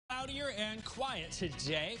cloudier and quiet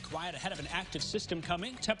today. Quiet ahead of an active system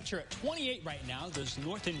coming. Temperature at 28 right now. Those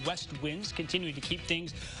north and west winds continuing to keep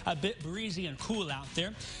things a bit breezy and cool out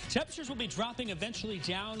there. Temperatures will be dropping eventually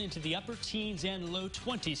down into the upper teens and low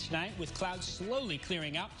 20s tonight, with clouds slowly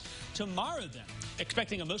clearing out. Tomorrow then,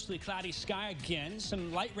 expecting a mostly cloudy sky again.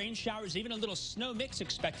 Some light rain showers, even a little snow mix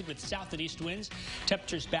expected with south and east winds.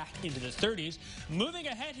 Temperatures back into the 30s. Moving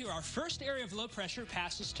ahead here, our first area of low pressure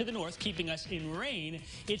passes to the north, keeping us in rain.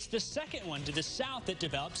 It's the second one to the south that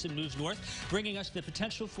develops and moves north, bringing us the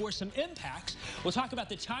potential for some impacts. We'll talk about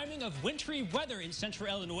the timing of wintry weather in central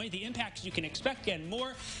Illinois, the impacts you can expect, and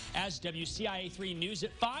more as WCIA 3 News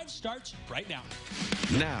at 5 starts right now.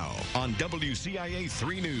 Now on WCIA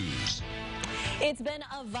 3 News. It's been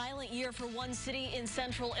a violent year for one city in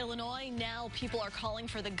central Illinois. Now people are calling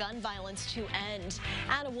for the gun violence to end.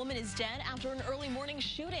 And a woman is dead after an early morning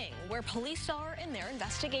shooting, where police are in their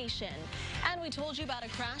investigation. And we told you about a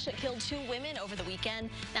crash that killed 2 women over the weekend.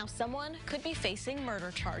 Now someone could be facing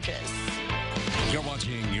murder charges. You're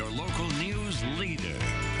watching your local news leader.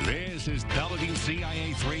 This is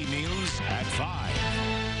WCIA 3 News at 5.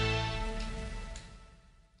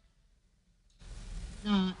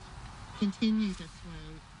 Not continue this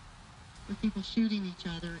way, with people shooting each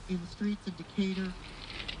other in the streets of Decatur.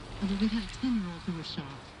 I mean, we had a 10-year-old who was shot.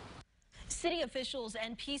 City officials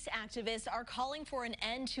and peace activists are calling for an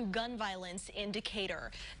end to gun violence in Decatur.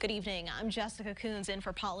 Good evening. I'm Jessica Coons in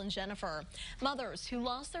for Paul and Jennifer. Mothers who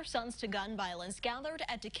lost their sons to gun violence gathered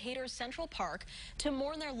at Decatur's Central Park to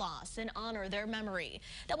mourn their loss and honor their memory.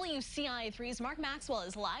 WCIA 3's Mark Maxwell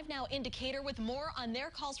is live now in Decatur with more on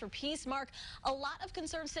their calls for peace. Mark, a lot of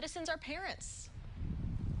concerned citizens are parents.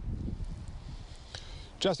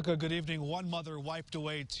 Jessica, good evening. One mother wiped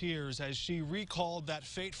away tears as she recalled that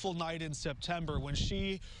fateful night in September when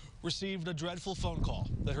she received a dreadful phone call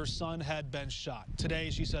that her son had been shot.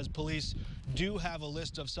 Today, she says police do have a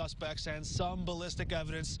list of suspects and some ballistic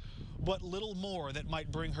evidence, but little more that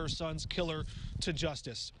might bring her son's killer to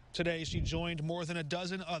justice. Today, she joined more than a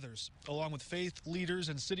dozen others, along with faith leaders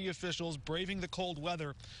and city officials, braving the cold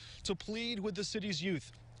weather to plead with the city's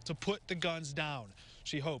youth to put the guns down.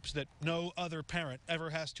 She hopes that no other parent ever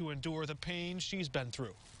has to endure the pain she's been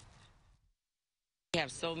through. We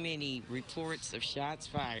have so many reports of shots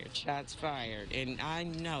fired, and I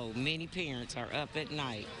know many parents are up at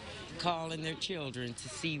night calling their children to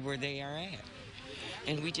see where they are at.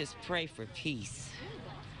 And we just pray for peace.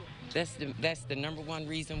 That's the number one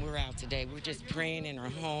reason we're out today. We're just praying in our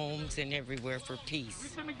homes and everywhere for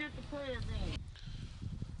peace. We're going to get the prayers in.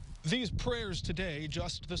 These prayers today,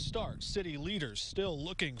 just the start. City leaders still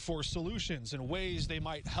looking for solutions and ways they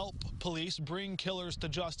might help police bring killers to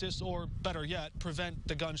justice, or better yet, prevent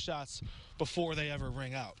the gunshots before they ever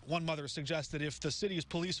ring out. One mother suggested if the city's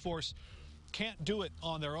police force can't do it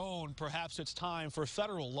on their own, perhaps it's time for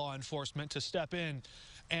federal law enforcement to step in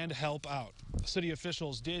and help out. City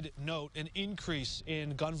officials did note an increase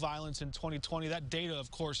in gun violence in 2020. That data,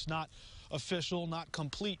 of course, not official, not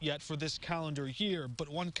complete yet for this calendar year, but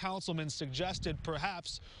one councilman suggested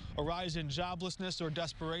perhaps a rise in joblessness or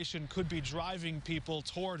desperation could be driving people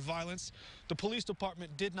toward violence. The police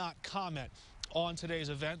department did not comment on today's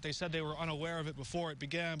event. They said they were unaware of it before it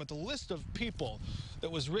began, but the list of people that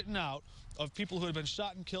was written out of people who had been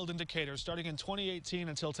shot and killed in Decatur starting in 2018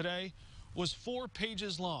 until today was 4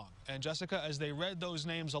 pages long. And Jessica, as they read those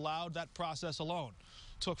names aloud, that process alone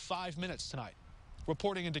took 5 minutes tonight.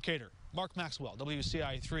 Reporting in Decatur, Mark Maxwell,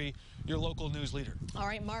 WCIA 3, your local news leader. All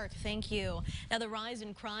right, Mark, thank you. Now, the rise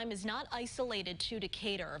in crime is not isolated to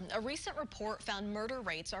Decatur. A recent report found murder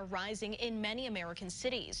rates are rising in many American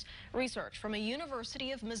cities. Research from a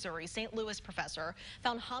University of Missouri St. Louis professor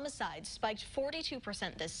found homicides spiked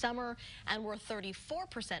 42% this summer and were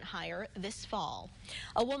 34% higher this fall.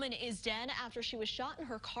 A woman is dead after she was shot in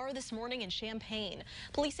her car this morning in Champaign.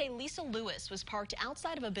 Police say Lisa Lewis was parked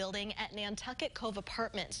outside of a building at Nantucket Cove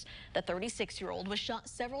Apartments. The 36-year-old was shot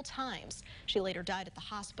several times. She later died at the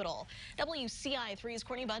hospital. WCIA 3's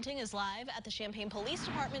Courtney Bunting is live at the Champaign Police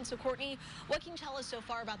Department. So, Courtney, what can you tell us so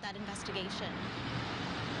far about that investigation?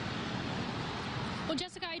 Well,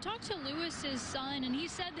 Jessica, I talked to Lewis's son, and he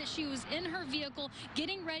said that she was in her vehicle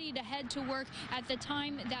getting ready to head to work at the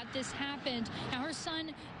time that this happened. Now, her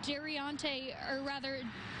son, Derange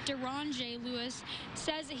Lewis,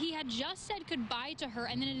 says he had just said goodbye to her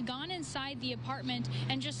and then had gone inside the apartment,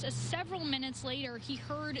 and just several minutes later, he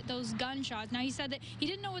heard those gunshots. Now, he said that he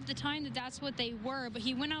didn't know at the time that that's what they were, but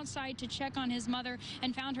he went outside to check on his mother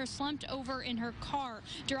and found her slumped over in her car.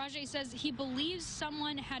 Derange says he believes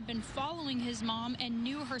someone had been following his mom and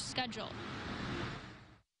knew her schedule.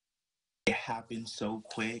 It happened so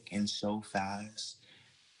quick and so fast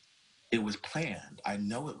It was planned. I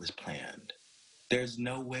know it was planned. There's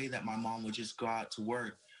no way that my mom would just go out to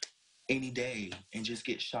work any day and just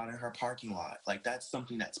get shot in her parking lot. Like, that's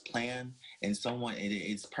something that's planned, and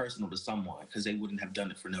it's personal to someone, because they wouldn't have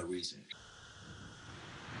done it for no reason.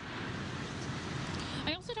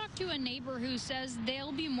 I also talked to a neighbor who says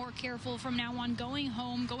they'll be more careful from now on going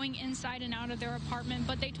home, going inside and out of their apartment,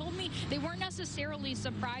 but they told me they weren't necessarily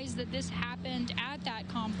surprised that this happened at that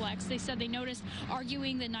complex. They said they noticed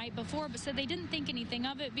arguing the night before, but said they didn't think anything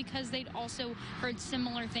of it because they'd also heard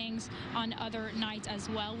similar things on other nights as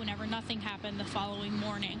well, whenever nothing happened the following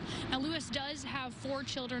morning. Now, Lewis does have 4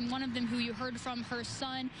 children, one of them who you heard from, her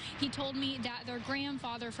son. He told me that their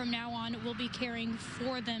grandfather from now on will be caring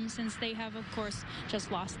for them since they have, of course,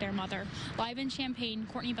 just lost their mother. Live in Champaign,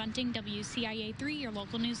 Courtney Bunting, WCIA 3, your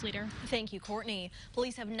local news leader. Thank you, Courtney.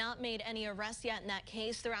 Police have not made any arrests yet in that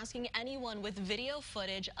case. They're asking anyone with video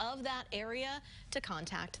footage of that area to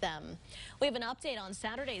contact them. We have an update on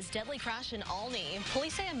Saturday's deadly crash in Olney.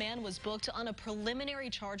 Police say a man was booked on a preliminary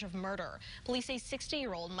charge of murder. Police say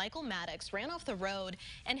 60-year-old Michael Maddox ran off the road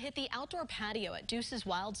and hit the outdoor patio at Deuce's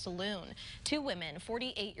Wild Saloon. 2 women,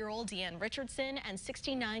 48-year-old Deanne Richardson and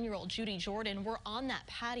 69-year-old Judy Jordan, were on that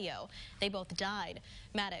patio. They both died.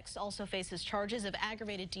 Maddox also faces charges of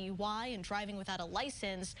aggravated DUI and driving without a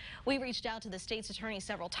license. We reached out to the state's attorney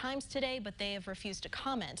several times today, but they have refused to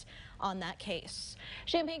comment on that case.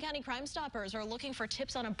 Champaign County Crime Stoppers are looking for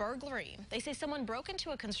tips on a burglary. They say someone broke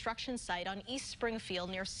into a construction site on East Springfield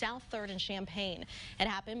near South 3rd and Champaign. It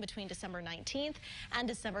happened between December 19th and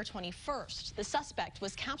December 21st. The suspect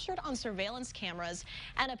was captured on surveillance cameras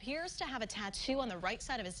and appears to have a tattoo on the right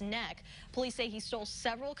side of his neck. Police say he stole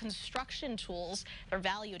several construction tools. They're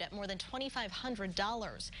valued at more than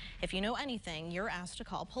 $2,500. If you know anything, you're asked to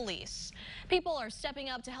call police. People are stepping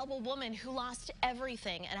up to help a woman who lost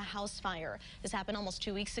everything in a house fire. This happened almost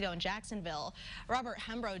 2 weeks ago in Jacksonville. Robert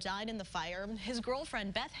Hembrow died in the fire. His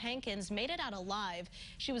girlfriend, Beth Hankins, made it out alive.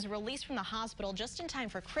 She was released from the hospital just in time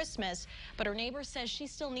for Christmas, but her neighbor says she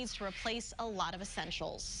still needs to replace a lot of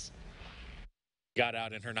essentials. Got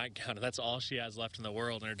out in her nightgown, and that's all she has left in the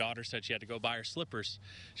world. And her daughter said she had to go buy her slippers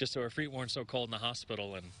just so her feet weren't so cold in the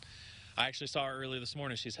hospital. And I actually saw her early this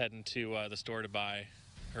morning. She's heading to the store to buy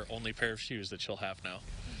her only pair of shoes that she'll have now.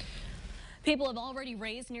 People have already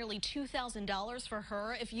raised nearly $2,000 for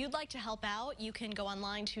her. If you'd like to help out, you can go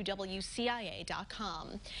online to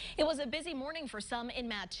WCIA.com. It was a busy morning for some in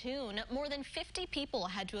Mattoon. More than 50 people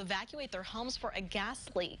had to evacuate their homes for a gas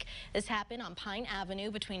leak. This happened on Pine Avenue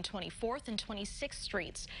between 24th and 26th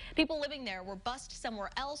Streets. People living there were bused somewhere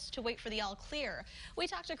else to wait for the all clear. We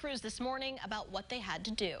talked to crews this morning about what they had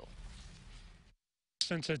to do.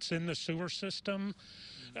 Since it's in the sewer system,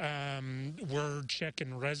 we're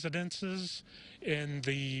checking residences in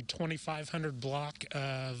the 2500 block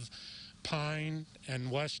of Pine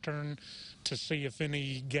and Western to see if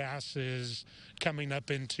any gas is coming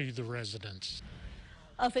up into the residence.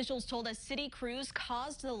 Officials told us city crews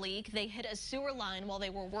caused the leak. They hit a sewer line while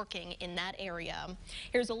they were working in that area.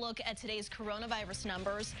 Here's a look at today's coronavirus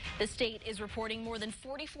numbers. The state is reporting more than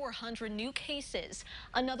 4,400 new cases.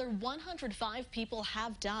 Another 105 people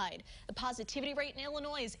have died. The positivity rate in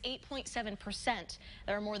Illinois is 8.7%.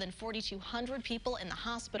 There are more than 4,200 people in the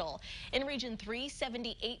hospital. In Region 3,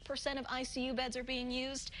 78% of ICU beds are being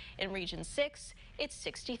used. In Region 6, it's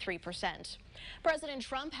 63%. President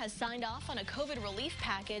Trump has signed off on a COVID relief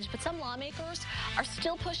package, but some lawmakers are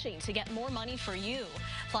still pushing to get more money for you.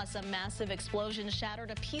 Plus, a massive explosion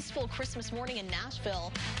shattered a peaceful Christmas morning in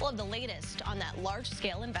Nashville. We'll have the latest on that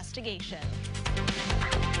large-scale investigation.